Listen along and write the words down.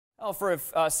Well, for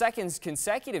a second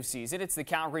consecutive season, it's the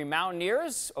Calgary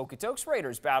Mountaineers, Okotoks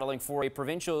Raiders battling for a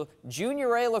provincial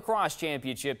Junior A lacrosse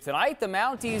championship tonight. The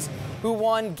Mounties, who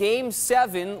won Game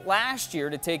 7 last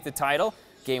year to take the title.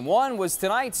 Game 1 was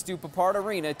tonight, Stupapart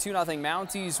Arena, 2-0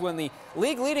 Mounties when the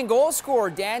league-leading goal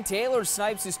scorer Dan Taylor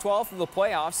snipes his 12th of the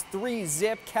playoffs.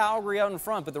 3-zip Calgary out in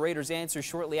front, but the Raiders answer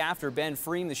shortly after. Ben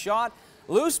freeing the shot.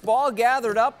 Loose ball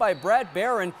gathered up by Brett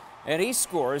Barron, and he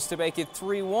scores to make it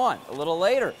 3-1. A little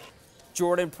later,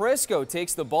 Jordan Prisco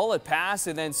takes the bullet pass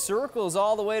and then circles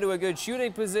all the way to a good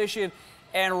shooting position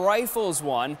and rifles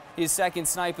one. His second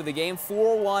snipe of the game,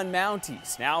 4-1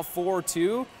 Mounties. Now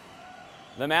 4-2.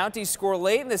 The Mounties score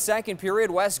late in the second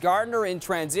period. Wes Gardner in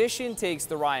transition takes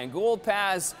the Ryan Gould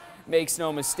pass, makes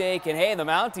no mistake. And hey, the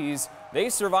Mounties, they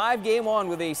survived Game 1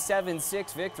 with a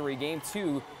 7-6 victory. Game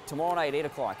 2 tomorrow night, 8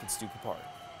 o'clock at Stupapart.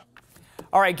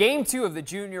 All right, Game 2 of the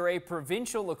Junior A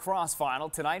Provincial Lacrosse Final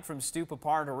tonight from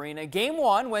Stupapart Arena. Game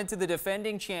 1 went to the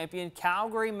defending champion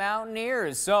Calgary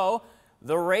Mountaineers. So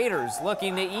the Raiders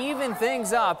looking to even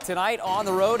things up tonight on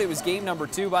the road. It was game number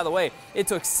 2. By the way, it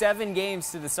took 7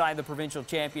 games to decide the provincial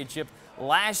championship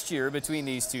last year between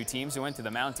these two teams who went to the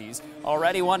Mounties.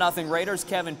 Already 1-0 Raiders.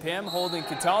 Kevin Pym holding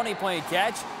Katoni, playing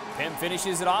catch. Pym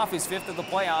finishes it off, his 5th of the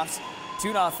playoffs.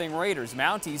 2-0 Raiders.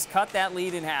 Mounties cut that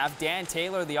lead in half. Dan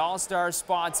Taylor, the All-Star,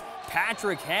 spots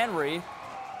Patrick Henry.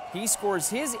 He scores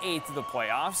his 8th of the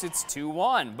playoffs. It's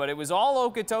 2-1, but it was all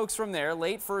Okotoks from there.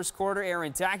 Late first quarter,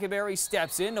 Aaron Tackaberry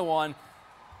steps into one.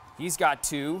 He's got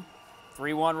 2.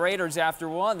 3-1 Raiders after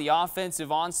 1. The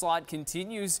offensive onslaught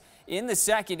continues in the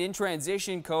second. In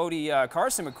transition,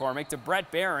 Carson McCormick to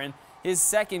Brett Barron. His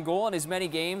second goal in as many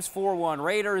games, 4-1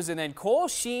 Raiders. And then Cole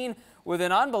Sheen with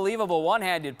an unbelievable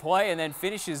one-handed play and then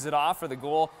finishes it off for the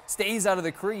goal. Stays out of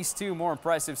the crease, too. More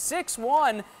impressive.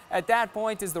 6-1 at that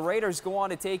point as the Raiders go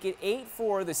on to take it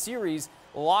 8-4. The series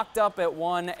locked up at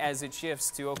 1 as it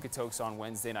shifts to Okotoks on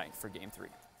Wednesday night for Game 3.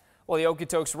 Well, the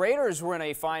Okotoks Raiders were in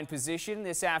a fine position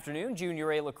this afternoon.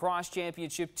 Junior A Lacrosse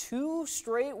Championship. 2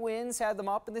 straight wins had them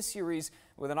up in the series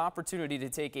with an opportunity to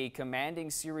take a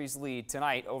commanding series lead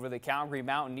tonight over the Calgary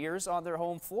Mountaineers on their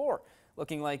home floor.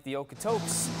 Looking like the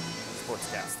Okotoks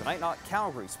Sportscast tonight, not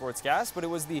Calgary Sportscast, but it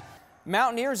was the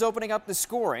Mountaineers opening up the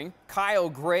scoring. Kyle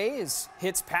Gray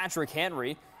hits Patrick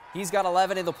Henry. He's got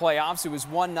 11 in the playoffs. It was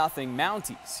 1-0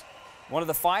 Mounties. One of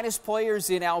the finest players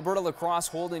in Alberta lacrosse,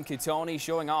 Holden Katoni,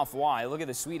 showing off why. Look at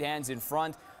the sweet hands in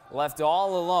front, left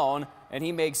all alone, and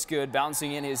he makes good,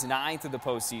 bouncing in his 9th of the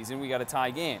postseason. We got a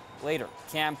tie game. Later,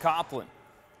 Cam Copeland.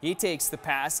 He takes the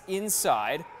pass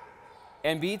inside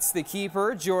and beats the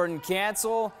keeper, Jordan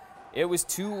Cancel. It was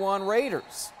 2-1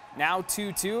 Raiders. Now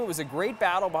 2-2. It was a great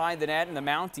battle behind the net, and the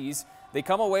Mounties, they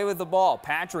come away with the ball.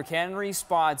 Patrick Henry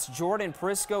spots Jordan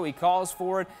Prisco. He calls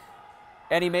for it,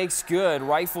 and he makes good.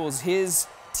 Rifles his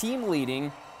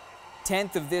team-leading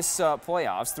 10th of this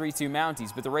playoffs, 3-2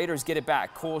 Mounties. But the Raiders get it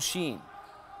back. Cole Sheen,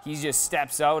 he just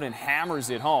steps out and hammers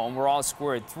it home. We're all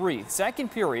squared 3.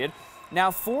 Second period. Now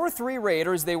 4-3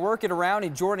 Raiders. They work it around,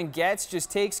 and Jordan Getz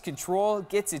just takes control,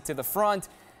 gets it to the front.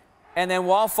 And then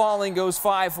while falling goes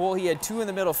 5-hole. He had 2 in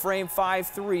the middle frame,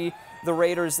 5-3, the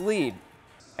Raiders lead.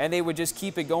 And they would just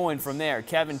keep it going from there.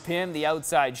 Kevin Pym, the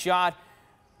outside shot.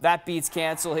 That beats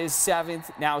Cancel, his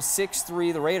 7th. Now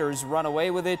 6-3, the Raiders run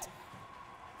away with it.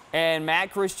 And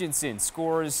Matt Christensen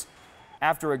scores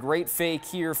after a great fake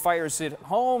here, fires it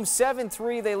home.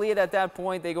 7-3, they lead at that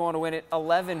point. They go on to win it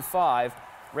 11-5.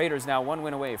 Raiders now 1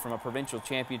 win away from a provincial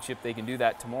championship. They can do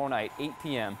that tomorrow night, 8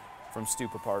 p.m. from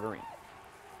Stupapart Arena.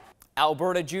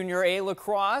 Alberta Junior A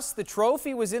Lacrosse. The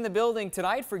trophy was in the building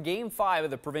tonight for Game 5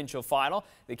 of the provincial final.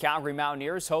 The Calgary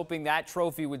Mountaineers hoping that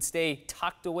trophy would stay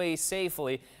tucked away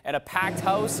safely at a packed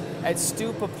house at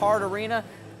Stupapart Arena.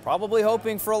 Probably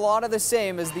hoping for a lot of the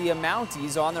same as the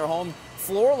Mounties on their home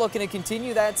floor, looking to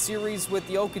continue that series with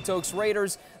the Okotoks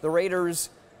Raiders. The Raiders,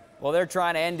 well, they're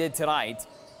trying to end it tonight.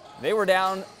 They were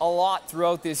down a lot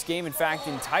throughout this game, in fact,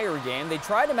 the entire game. They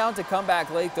tried to mount a comeback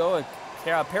late, though.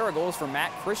 A pair of goals from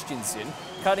Matt Christensen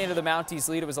cut into the Mounties'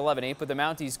 lead. It was 11-8, but the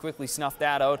Mounties quickly snuffed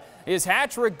that out. His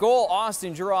hat-trick goal,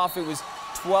 Austin Juroff, it was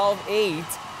 12-8.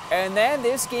 And then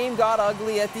this game got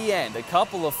ugly at the end. A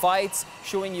couple of fights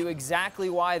showing you exactly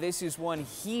why this is one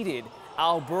heated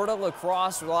Alberta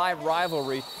lacrosse live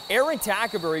rivalry. Aaron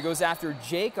Tackaberry goes after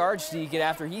Jake Archdeacon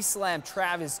after he slammed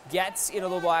Travis Getz into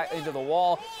the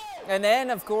wall. And then,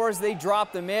 of course, they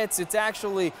drop the mitts. It's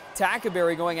actually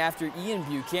Tackaberry going after Ian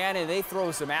Buchanan. They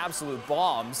throw some absolute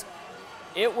bombs.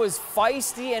 It was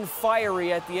feisty and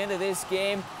fiery at the end of this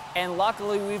game, and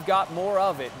luckily we've got more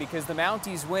of it because the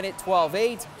Mounties win it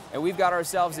 12-8, and we've got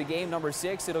ourselves a game number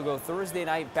 6. It'll go Thursday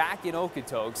night back in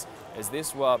Okotoks. as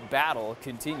this battle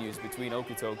continues between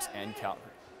Okotoks and Calgary.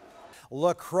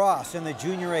 Lacrosse in the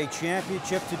Junior A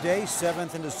Championship today,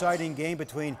 7th and deciding game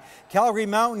between Calgary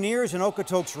Mountaineers and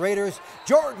Okotoks Raiders.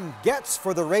 Jordan gets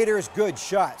for the Raiders, good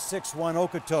shot, 6-1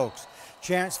 Okotoks.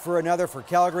 Chance for another for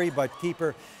Calgary, but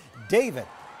keeper David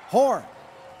Horn.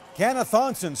 Kenneth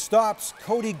Thonson stops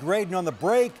Cody Graydon on the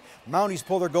break. Mounties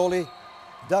pull their goalie.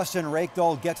 Dustin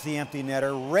Rakedahl gets the empty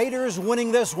netter. Raiders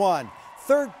winning this one,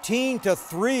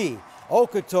 13-3.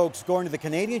 Okotoks going to the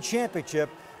Canadian Championship,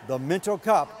 the Minto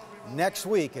Cup, next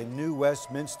week in New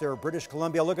Westminster, British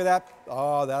Columbia. Look at that.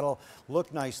 Oh, that'll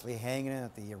look nicely hanging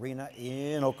at the arena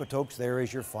in Okotoks. There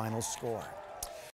is your final score.